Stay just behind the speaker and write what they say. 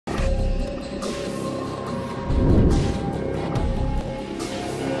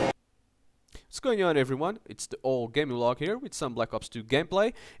going on, everyone? It's the old gaming log here with some Black Ops 2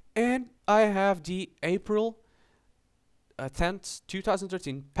 gameplay, and I have the April 10th,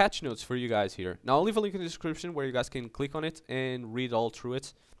 2013 patch notes for you guys here. Now I'll leave a link in the description where you guys can click on it and read all through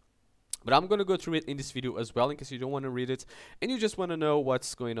it. But I'm gonna go through it in this video as well in case you don't want to read it and you just want to know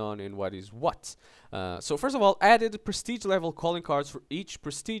what's going on and what is what. So first of all, added prestige level calling cards for each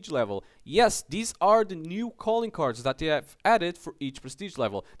prestige level. Yes, these are the new calling cards that they have added for each prestige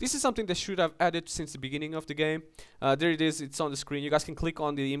level. This is something they should have added since the beginning of the game. There it is, it's on the screen. You guys can click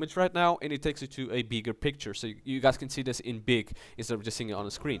on the image right now and it takes you to a bigger picture. So you guys can see this in big instead of just seeing it on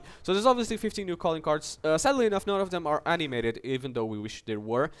the screen. So there's obviously 15 new calling cards. Sadly enough, none of them are animated, even though we wish there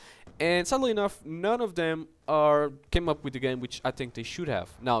were. And sadly enough, none of them came up with the game, which I think they should have.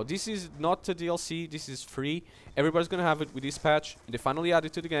 Now, this is not a DLC, this is free. Everybody's gonna have it with this patch. They finally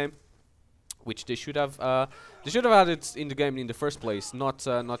added to the game, which they should have added in the game in the first place, not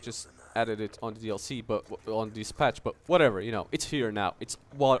just added it on the DLC, but on this patch. But whatever, you know, it's here now. It's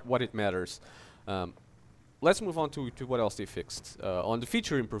what it matters. Let's move on to what else they fixed. On the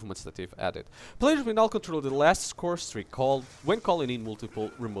feature improvements that they've added. Players will now control the last score streak when calling in multiple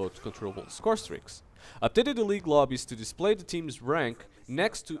remote controllable score streaks. Updated the league lobbies to display the team's rank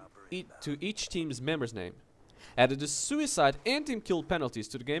next to each team's member's name. Added the suicide and team kill penalties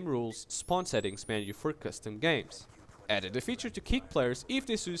to the game rules spawn settings menu for custom games. Added the feature to kick players if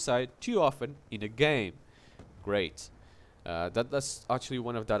they suicide too often in a game. Great. That's actually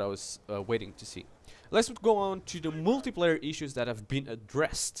one of that I was waiting to see. Let's go on to the multiplayer issues that have been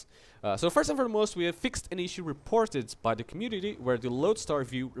addressed. So first and foremost, we have fixed an issue reported by the community where the Lodestar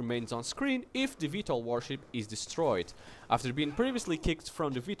view remains on screen if the VTOL warship is destroyed, after being previously kicked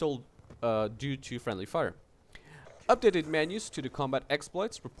from the VTOL due to friendly fire. Updated menus to the combat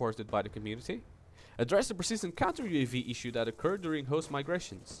exploits reported by the community. Addressed the persistent counter UAV issue that occurred during host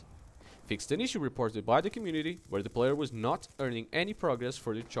migrations. Fixed an issue reported by the community where the player was not earning any progress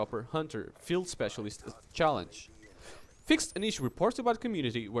for the Chopper Hunter Field Specialist challenge. Fixed an issue reported by the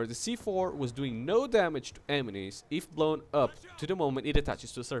community where the C4 was doing no damage to enemies if blown up to the moment it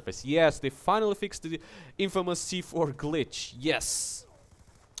attaches to the surface. Yes, they finally fixed the infamous C4 glitch. Yes!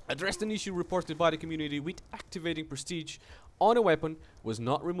 Addressed an issue reported by the community with activating prestige on a weapon was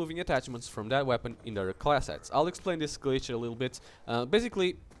not removing attachments from that weapon in their class sets. I'll explain this glitch a little bit.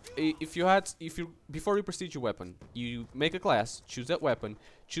 Basically, before you prestige your weapon, you make a class, choose that weapon,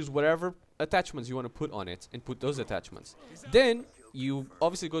 choose whatever attachments you want to put on it, and put those attachments. Then you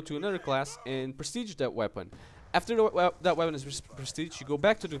obviously go to another class and prestige that weapon. After that weapon is prestige, you go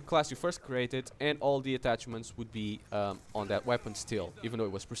back to the class you first created, and all the attachments would be on that weapon still, even though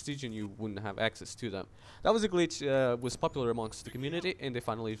it was prestige and you wouldn't have access to them. That was a glitch, was popular amongst the community, and they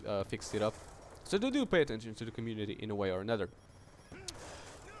finally fixed it up. So they do pay attention to the community in a way or another.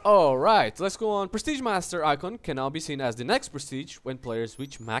 Alright, let's go on. Prestige Master icon can now be seen as the next prestige when players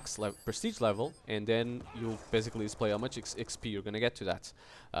reach max prestige level, and then you'll basically display how much XP you're gonna get to that.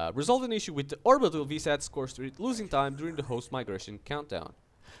 Resolved an issue with the orbital VSAT score streak losing time during the host migration countdown.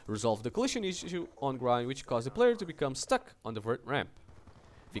 Resolved the collision issue on grind which caused the player to become stuck on the vert ramp.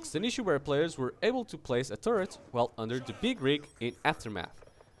 Fixed an issue where players were able to place a turret while under the big rig in Aftermath.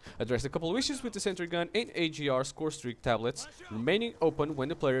 Addressed a couple of issues with the sentry gun and AGR score streak tablets remaining open when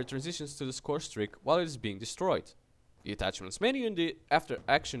the player transitions to the score streak while it is being destroyed. The attachments menu in the after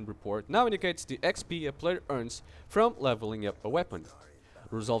action report now indicates the XP a player earns from leveling up a weapon.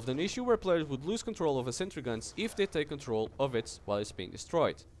 Resolved an issue where players would lose control of a sentry guns if they take control of it while it's being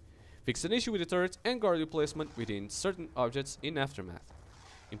destroyed. Fixed an issue with the turret and guard replacement within certain objects in Aftermath.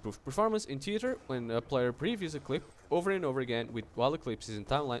 Improved performance in theater when a player previews a clip over and over again while the clips in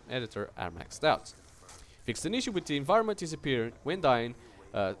timeline editor are maxed out. Fixed an issue with the environment disappearing when dying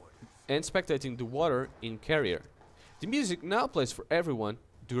and spectating the water in carrier. The music now plays for everyone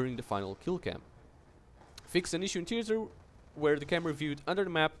during the final kill cam. Fixed an issue in theater where the camera viewed under the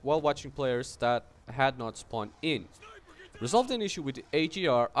map while watching players that had not spawned in. Resolved an issue with the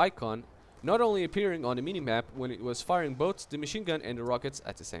AGR icon not only appearing on the minimap when it was firing both the machine gun and the rockets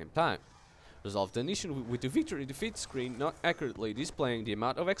at the same time. Resolved an issue with the victory defeat screen not accurately displaying the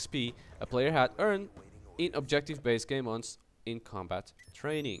amount of XP a player had earned in objective-based game modes in combat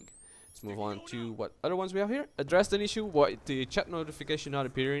training. Let's move on to what other ones we have here. Addressed an issue with the chat notification not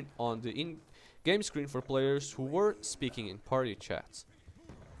appearing on the in-game screen for players who were speaking in party chats.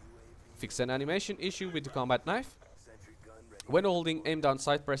 Fixed an animation issue with the combat knife when holding aim down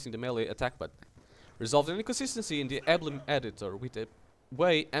sight pressing the melee attack button. Resolved an inconsistency in the emblem editor with the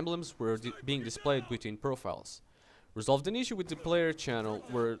way emblems were being displayed between profiles. Resolved an issue with the player channel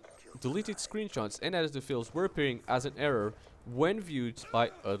where deleted screenshots and edited fields were appearing as an error when viewed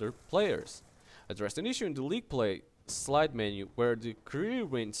by other players. Addressed an issue in the league play slide menu where the career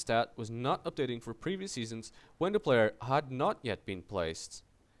win stat was not updating for previous seasons when the player had not yet been placed.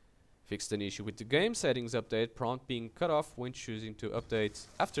 Fixed an issue with the game settings update prompt being cut off when choosing to update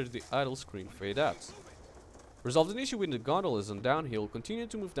after the idle screen fade out. Resolved an issue with the gondolas on downhill continuing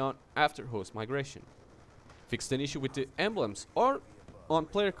to move down after host migration. Fixed an issue with the emblems or on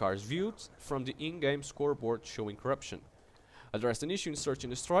player cards viewed from the in-game scoreboard showing corruption. Addressed an issue in search and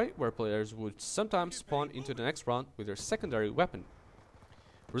destroy where players would sometimes spawn into the next round with their secondary weapon.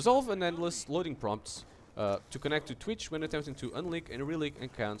 Resolve an endless loading prompts to connect to Twitch when attempting to unleak and releak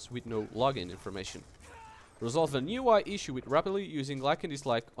accounts with no login information. Resolve an UI issue with rapidly using like and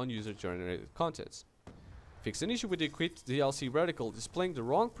dislike on user-generated contents. Fix an issue with the equipped DLC reticle displaying the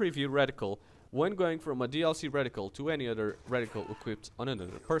wrong preview reticle when going from a DLC reticle to any other reticle equipped on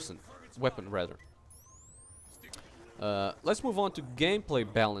another person. Weapon, rather. Let's move on to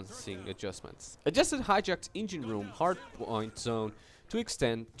gameplay balancing adjustments. Adjusted hijacked engine room hardpoint zone to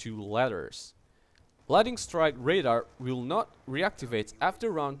extend to ladders. Lightning strike radar will not reactivate after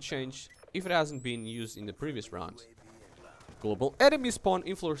round change if it hasn't been used in the previous round. Global enemy spawn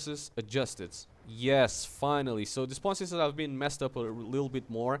influences adjusted. Yes, finally. So the spawn systems have been messed up a little bit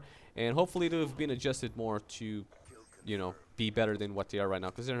more, and hopefully they've been adjusted more to, you know, be better than what they are right now,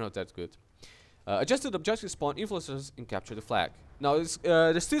 because they're not that good. Adjusted objective spawn influencers and capture the flag. Now,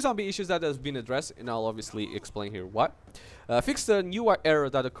 there's two zombie issues that has been addressed, and I'll obviously explain here what. Fix the UI error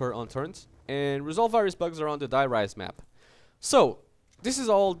that occur on turns, and resolve various bugs around the die rise map. So, this is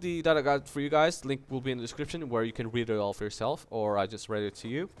all that I got for you guys. Link will be in the description where you can read it all for yourself, or I just read it to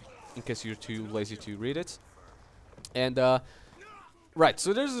you, in case you're too lazy to read it. And, right,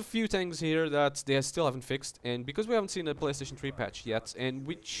 so there's a few things here that they still haven't fixed, and because we haven't seen a PlayStation 3 patch yet, and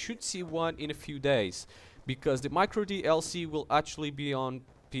we should see one in a few days, because the micro DLC will actually be on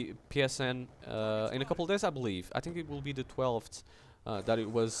PSN in a couple of days, I believe. I think it will be the 12th that it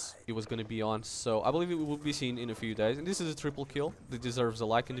was going to be on, so I believe it will be seen in a few days. And this is a triple kill. It deserves a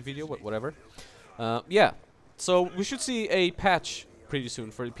like in the video, but whatever. Yeah, so we should see a patch pretty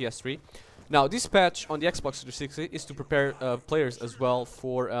soon for the PS3. Now, this patch on the Xbox 360 is to prepare players as well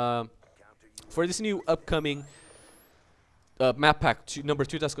for this new upcoming map pack number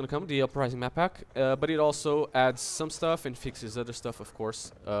 2 that's going to come, the Uprising map pack. But it also adds some stuff and fixes other stuff, of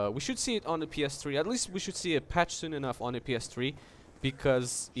course. We should see it on the PS3. At least we should see a patch soon enough on the PS3,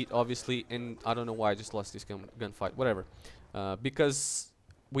 because it obviously, and I don't know why I just lost this gunfight, whatever. Because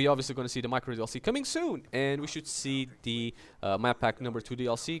we obviously going to see the micro DLC coming soon, and we should see the map pack number 2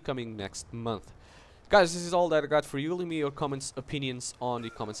 DLC coming next month. Guys, this is all that I got for you. Leave me your comments, opinions on the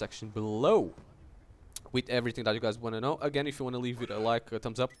comment section below with everything that you guys want to know. Again, if you want to leave it a like, a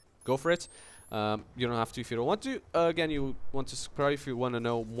thumbs up, go for it. You don't have to if you don't want to. Again, you want to subscribe if you want to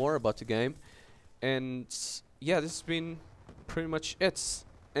know more about the game. And yeah, this has been pretty much it.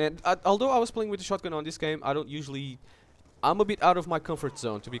 And although I was playing with the shotgun on this game, I'm a bit out of my comfort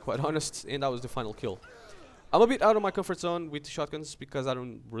zone, to be quite honest, and that was the final kill. I'm a bit out of my comfort zone with shotguns because I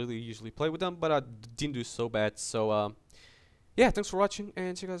don't really usually play with them, but I didn't do so bad. So yeah, thanks for watching,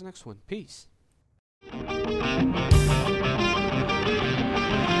 and see you guys next one. Peace.